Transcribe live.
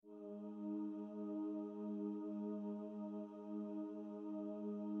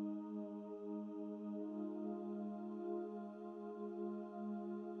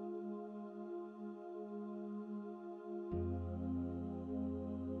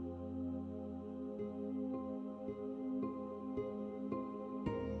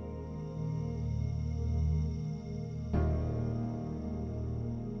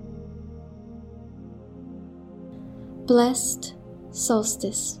Blessed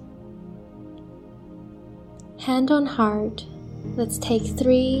Solstice. Hand on heart, let's take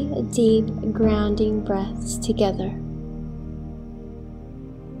 3 deep grounding breaths together.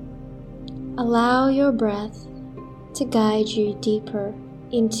 Allow your breath to guide you deeper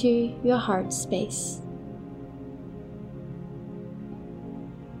into your heart space.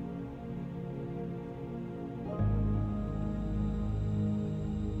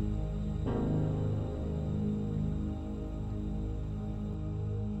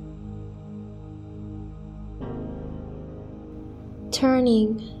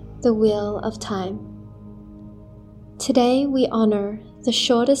 Turning the wheel of time. Today we honor the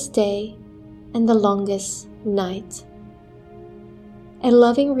shortest day and the longest night. A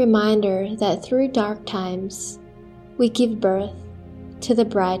loving reminder that through dark times, we give birth to the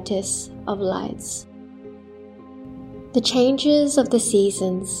brightest of lights. The changes of the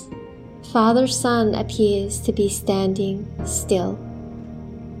seasons, Father-Son appears to be standing still.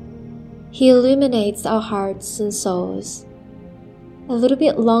 He illuminates our hearts and souls a little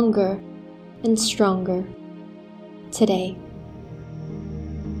bit longer and stronger today.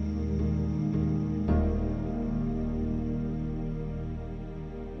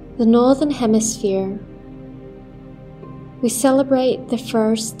 The Northern Hemisphere, we celebrate the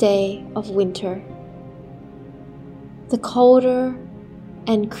first day of winter. The colder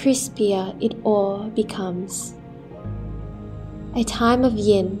and crispier it all becomes. A time of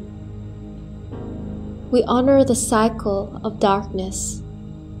yin. We honor the cycle of darkness,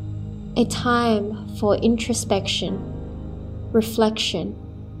 a time for introspection, reflection,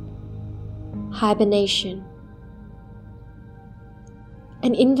 hibernation.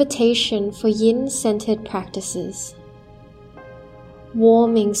 An invitation for yin-centered practices,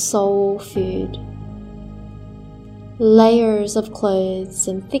 warming soul food, layers of clothes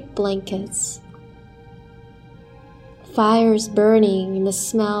and thick blankets, fires burning in the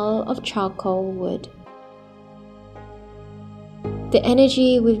smell of charcoal wood. The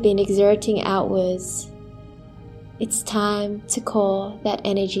energy we've been exerting outwards, it's time to call that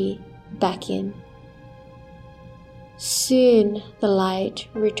energy back in. Soon the light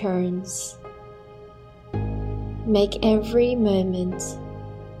returns. Make every moment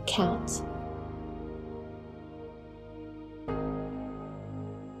count.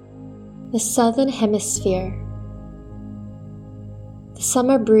 The Southern Hemisphere. The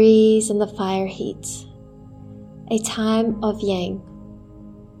summer breeze and the fire heat. A time of yang.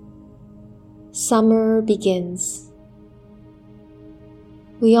 Summer begins.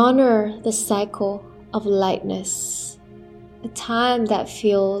 We honor the cycle of lightness, a time that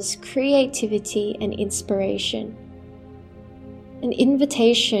fuels creativity and inspiration, an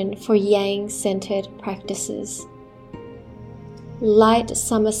invitation for yang-centered practices, light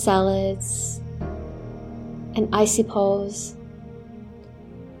summer salads and icy poles,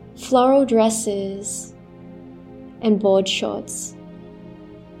 floral dresses and board shorts,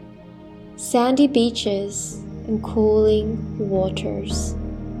 sandy beaches and cooling waters.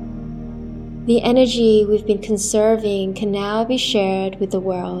 The energy we've been conserving can now be shared with the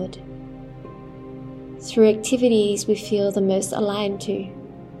world through activities we feel the most aligned to.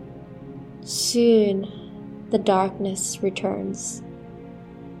 Soon the darkness returns.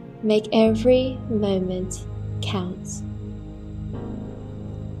 Make every moment count.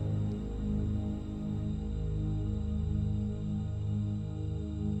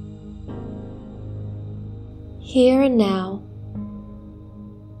 Here and now,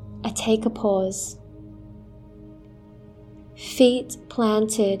 I take a pause. Feet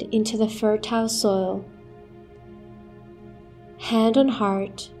planted into the fertile soil. Hand on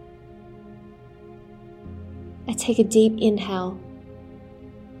heart. I take a deep inhale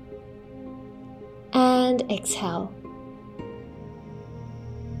and exhale.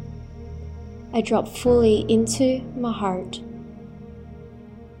 I drop fully into my heart.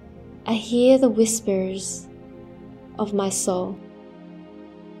 I hear the whispers of my soul.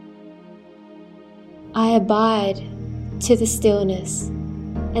 I abide to the stillness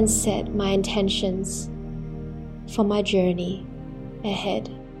and set my intentions for my journey ahead.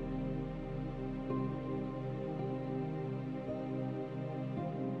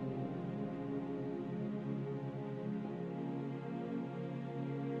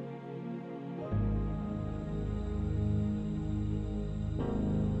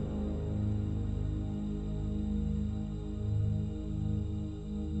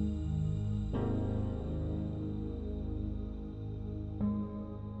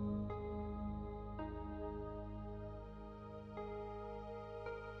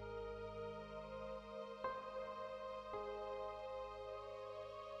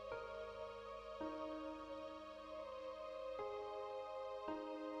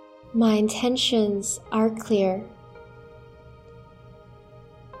 My intentions are clear,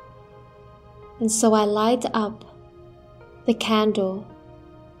 and so I light up the candle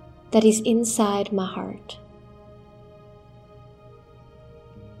that is inside my heart.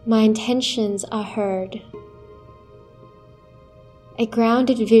 My intentions are heard, a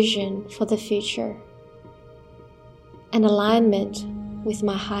grounded vision for the future, an alignment with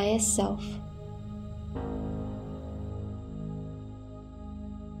my highest self.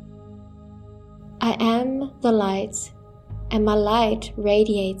 I am the light, and my light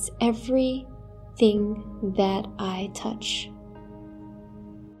radiates everything that I touch,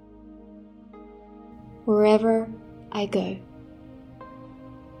 wherever I go.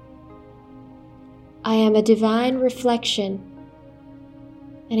 I am a divine reflection,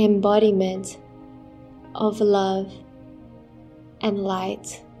 an embodiment of love and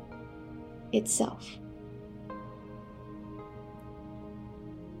light itself.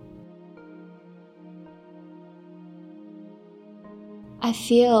 I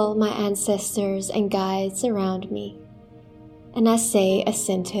feel my ancestors and guides around me, and I say a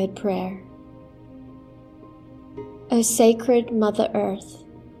centered prayer. O sacred Mother Earth,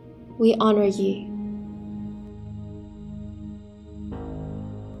 we honor you.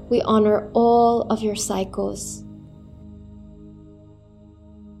 We honor all of your cycles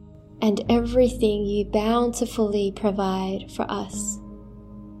and everything you bountifully provide for us.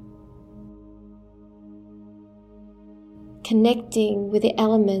 Connecting with the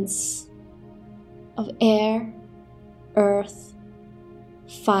elements of air, earth,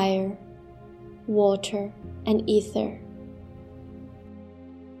 fire, water, and ether.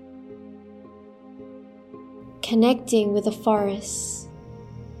 Connecting with the forests,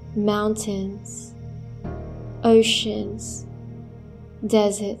 mountains, oceans,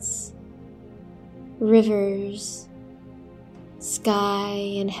 deserts, rivers,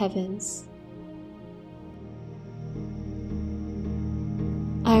 sky, and heavens.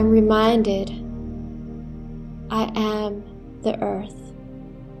 I am reminded I am the earth,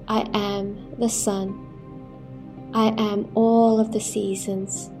 I am the sun, I am all of the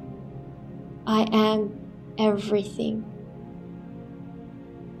seasons, I am everything,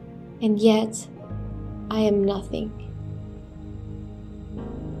 and yet I am nothing.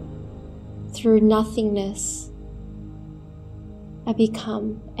 Through nothingness, I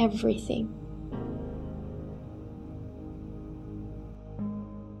become everything.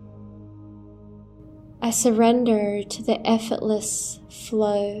 I surrender to the effortless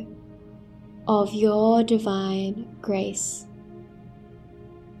flow of your divine grace.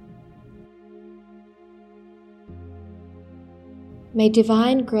 May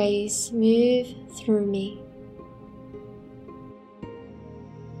divine grace move through me.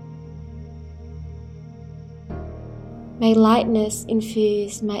 May lightness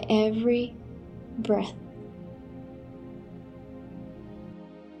infuse my every breath.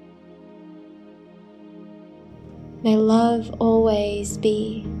 May love always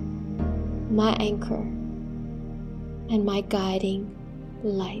be my anchor and my guiding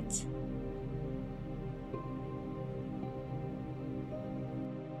light.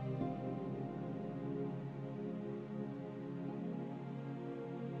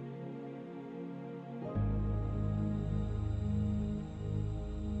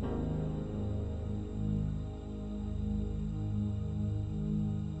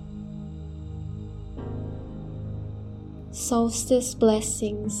 Solstice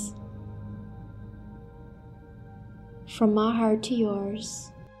blessings from my heart to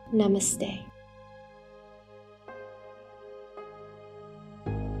yours. Namaste.